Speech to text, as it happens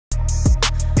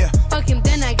Fuck him,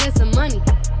 then I get some money.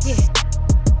 Yeah.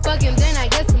 Fuck him, then I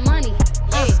get some money.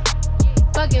 Yeah.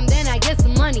 Fuck him, then I get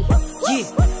some money. Yeah.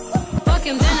 Fuck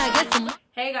him, then I get some money.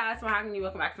 Hey guys, Mahagony,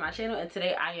 welcome back to my channel, and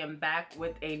today I am back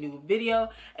with a new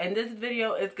video. And this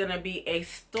video is gonna be a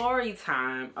story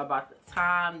time about the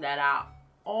time that I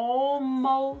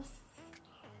almost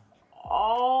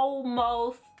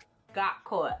got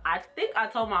caught. I think I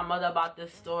told my mother about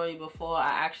this story before I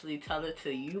actually tell it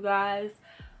to you guys.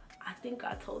 I think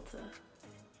I told her.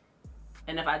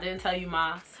 And if I didn't tell you,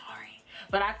 Ma, sorry.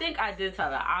 But I think I did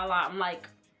tell her. I'm like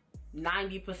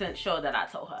 90% sure that I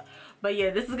told her. But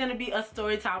yeah, this is gonna be a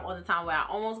story time all the time where I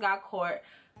almost got caught.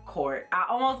 I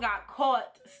almost got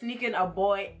caught sneaking a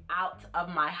boy out of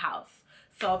my house.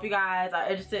 So if you guys are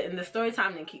interested in the story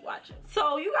time, then keep watching.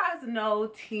 So you guys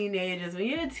know teenagers. When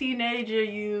you're a teenager,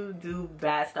 you do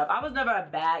bad stuff. I was never a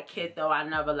bad kid though. I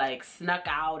never like snuck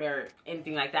out or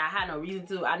anything like that. I had no reason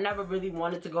to. I never really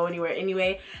wanted to go anywhere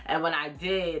anyway. And when I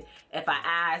did, if I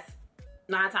asked,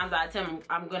 9 times out of 10,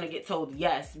 I'm gonna get told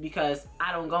yes because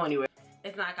I don't go anywhere.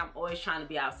 It's not like I'm always trying to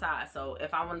be outside. So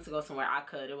if I wanted to go somewhere, I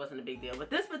could. It wasn't a big deal. But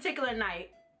this particular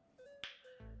night,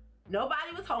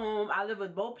 nobody was home. I live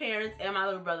with both parents and my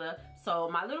little brother. So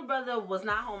my little brother was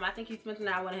not home. I think he spent the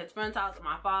night at one of his friend's house.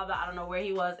 My father, I don't know where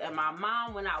he was. And my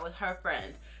mom went out with her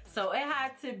friends. So it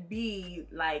had to be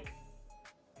like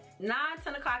 9,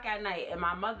 10 o'clock at night. And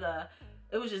my mother,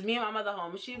 it was just me and my mother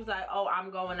home. She was like, oh, I'm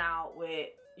going out with,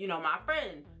 you know, my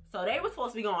friend. So they were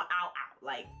supposed to be going out,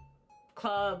 like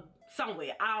club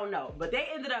somewhere. I don't know. But they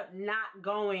ended up not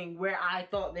going where I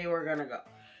thought they were going to go.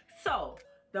 So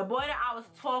the boy that I was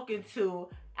talking to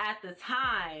at the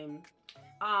time,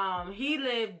 he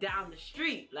lived down the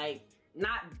street, like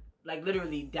not like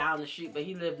literally down the street, but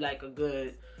he lived like a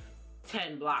good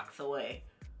 10 blocks away.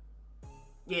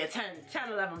 Yeah, 10,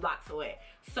 11 blocks away.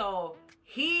 So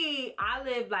I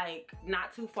lived like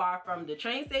not too far from the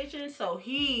train station. So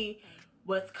he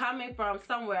was coming from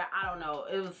somewhere, I don't know.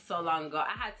 It was so long ago.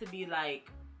 I had to be like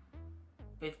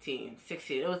 15,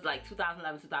 16. It was like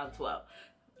 2011, 2012.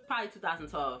 Probably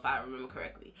 2012 if I remember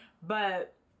correctly.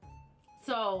 But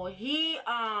so he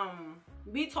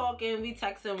we talking, we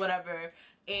texting, whatever,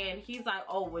 and he's like,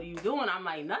 oh, what are you doing? I'm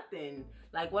like, nothing,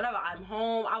 like whatever, I'm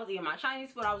home. I was eating my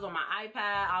Chinese food, I was on my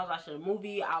iPad, I was watching a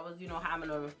movie, I was, you know, having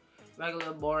a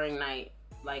regular boring night,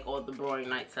 like all the boring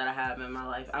nights that I have in my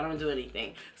life. I don't do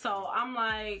anything. So I'm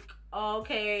like,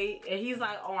 okay. And he's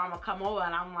like, oh, I'm gonna come over.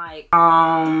 And I'm like,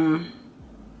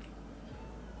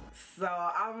 so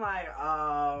I'm like,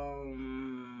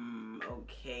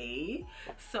 okay.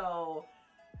 So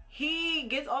he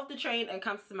gets off the train and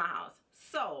comes to my house.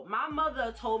 So my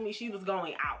mother told me she was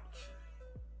going out,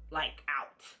 like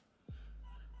out.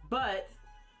 But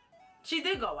she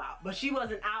did go out, but she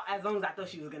wasn't out as long as I thought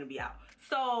she was gonna be out.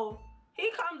 So he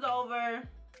comes over,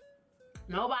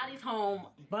 nobody's home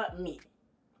but me,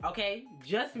 okay?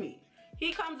 Just me.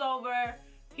 He comes over.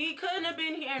 He couldn't have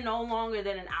been here no longer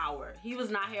than an hour. He was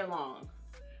not here long.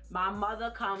 My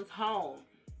mother comes home,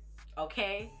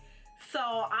 okay? So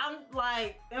I'm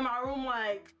like in my room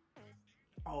like,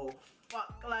 oh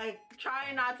fuck, like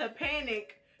trying not to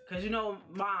panic, cause you know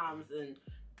moms and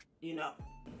you know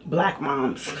black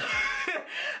moms.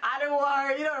 I didn't want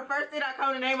her, you know, the first thing that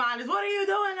comes to their mind is, what are you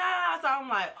doing now? So I'm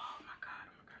like, oh my God,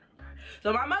 oh my God, oh my God.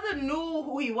 So my mother knew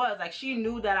who he was. Like, she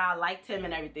knew that I liked him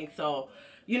and everything. So,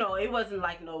 you know, it wasn't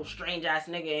like no strange ass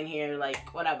nigga in here,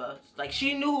 like, whatever. Like,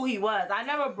 she knew who he was. I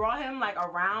never brought him, like,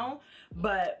 around,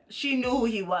 but she knew who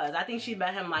he was. I think she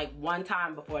met him, like, one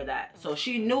time before that. So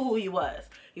she knew who he was.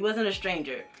 He wasn't a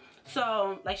stranger.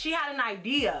 So, like, she had an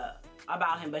idea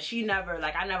about him, but she never,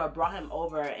 like, I never brought him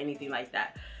over or anything like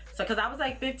that. So, cause I was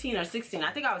like 15 or 16.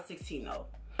 I think I was 16 though.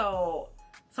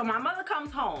 So my mother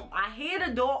comes home. I hear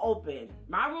the door open.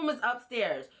 My room is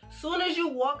upstairs. Soon as you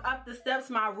walk up the steps,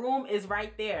 my room is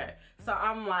right there. So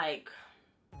I'm like,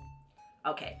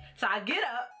 okay. So I get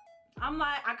up. I'm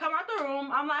like, I come out the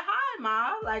room. I'm like, hi,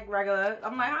 Ma, like regular.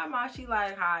 I'm like, hi, Ma. She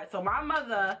like, hi. So my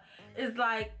mother is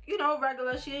like, you know,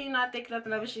 regular. She ain't not thinking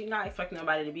nothing of it. She not expecting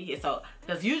nobody to be here. So,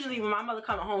 because usually when my mother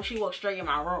coming home, she walks straight in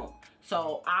my room.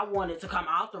 So I wanted to come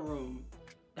out the room.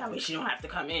 That way she don't have to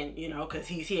come in, you know, because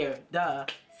he's here. Duh.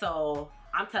 So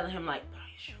I'm telling him like, put on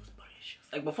your shoes, put on your shoes.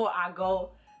 Like before I go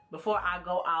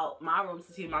out my room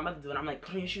to see what my mother doing, I'm like,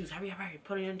 put on your shoes, hurry up, hurry,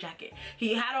 put on your jacket.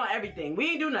 He had on everything. We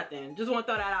didn't do nothing. Just want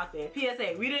to throw that out there.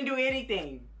 PSA, we didn't do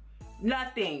anything.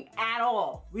 Nothing at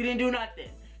all. We didn't do nothing.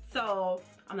 So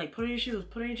I'm like, put on your shoes,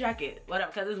 put on your jacket,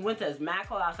 whatever, because it's winter, it's mad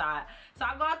cold outside. So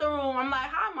I go out the room, I'm like,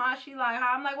 hi, Ma. She like,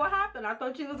 hi. I'm like, what happened? I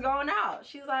thought you was going out.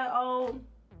 She's like, oh,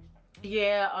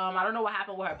 yeah, I don't know what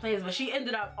happened with her plans, but she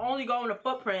ended up only going to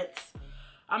Footprints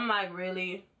I'm like,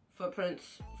 really?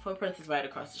 Footprints is right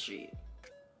across the street.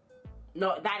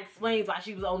 No, that explains why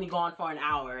she was only gone for an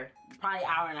hour, probably an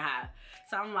hour and a half.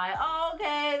 So I'm like, oh,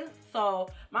 okay. So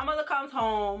my mother comes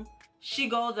home, she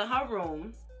goes in her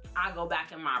room, I go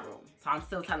back in my room. So I'm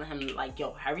still telling him like,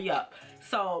 yo, hurry up.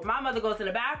 So my mother goes to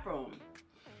the bathroom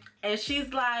and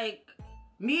she's like,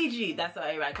 Miji, that's what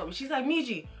everybody called me. She's like,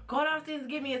 Miji, go downstairs and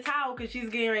get me a towel because she's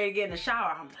getting ready to get in the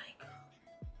shower. I'm like,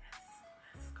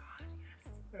 yes, God,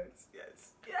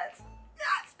 yes.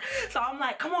 So I'm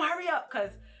like, come on, hurry up,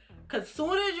 cause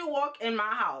soon as you walk in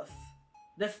my house,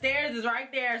 the stairs is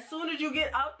right there. As soon as you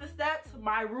get up the steps,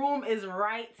 my room is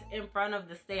right in front of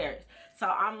the stairs. So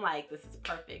I'm like, this is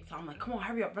perfect. So I'm like, come on,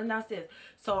 hurry up, run downstairs.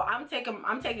 So I'm taking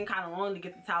kind of long to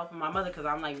get the towel from my mother because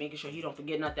I'm like making sure he don't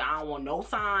forget nothing. I don't want no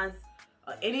signs.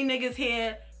 Any niggas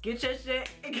here, get your shit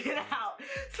and get out.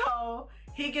 So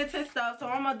he gets his stuff. So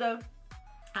my mother,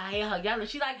 I hear her yelling.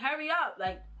 She like, hurry up,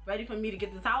 like ready for me to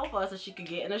get the towel for her so she could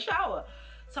get in the shower.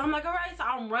 So I'm like, all right. So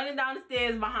I'm running down the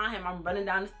stairs behind him. I'm running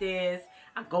down the stairs.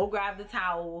 I go grab the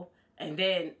towel, and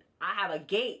then I have a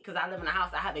gate because I live in a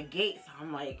house. I have a gate. So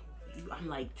I'm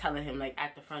like telling him like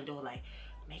at the front door, like,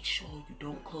 make sure you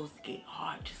don't close the gate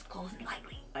hard. Just close it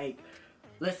lightly. Like,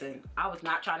 listen, I was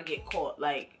not trying to get caught,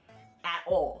 like, at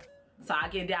all. So I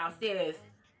get downstairs,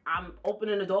 I'm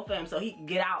opening the door for him so he can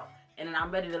get out, and then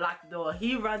I'm ready to lock the door.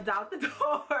 He runs out the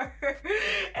door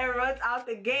and runs out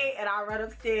the gate, and I run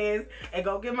upstairs and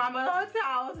go get my mother her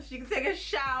towel so she can take a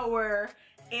shower,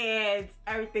 and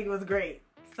everything was great.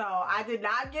 So I did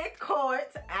not get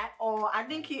caught at all. I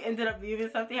think he ended up leaving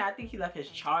something. I think he left his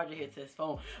charger here to his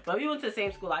phone, but we went to the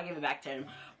same school. I gave it back to him.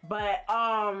 But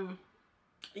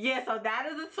yeah, so that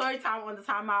is a story time on the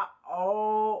time I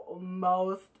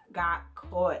almost got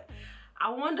caught. I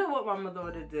wonder what my mother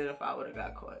would have did if I would have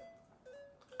got caught.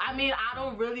 I mean, I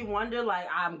don't really wonder, like,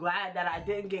 I'm glad that I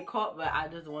didn't get caught, but I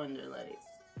just wonder, like,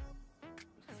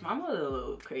 cause my mother a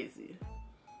little crazy.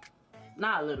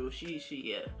 Not a little,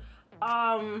 yeah.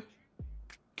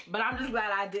 But I'm just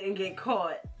glad I didn't get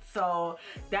caught. So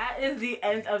that is the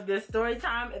end of this story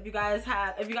time. If you guys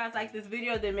like this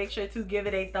video, then make sure to give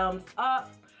it a thumbs up.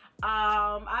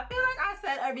 I feel like I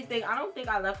said everything. I don't think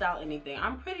I left out anything.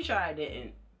 I'm pretty sure I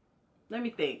didn't. Let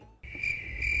me think.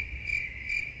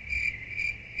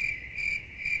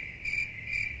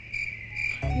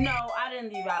 No, I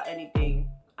didn't leave out anything.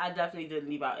 I definitely didn't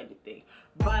leave out anything.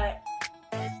 But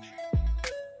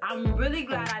I'm really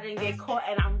glad I didn't get caught,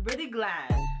 and I'm really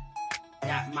glad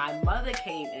that my mother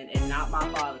came in and not my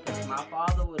father, because my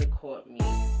father would have caught me. I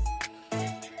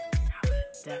would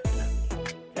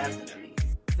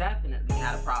definitely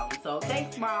had a problem. So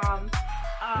thanks, Mom.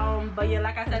 But yeah,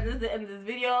 like I said, this is the end of this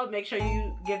video. Make sure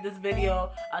you give this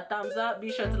video a thumbs up.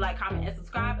 Be sure to like, comment, and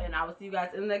subscribe, and I will see you guys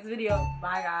in the next video.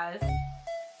 Bye, guys.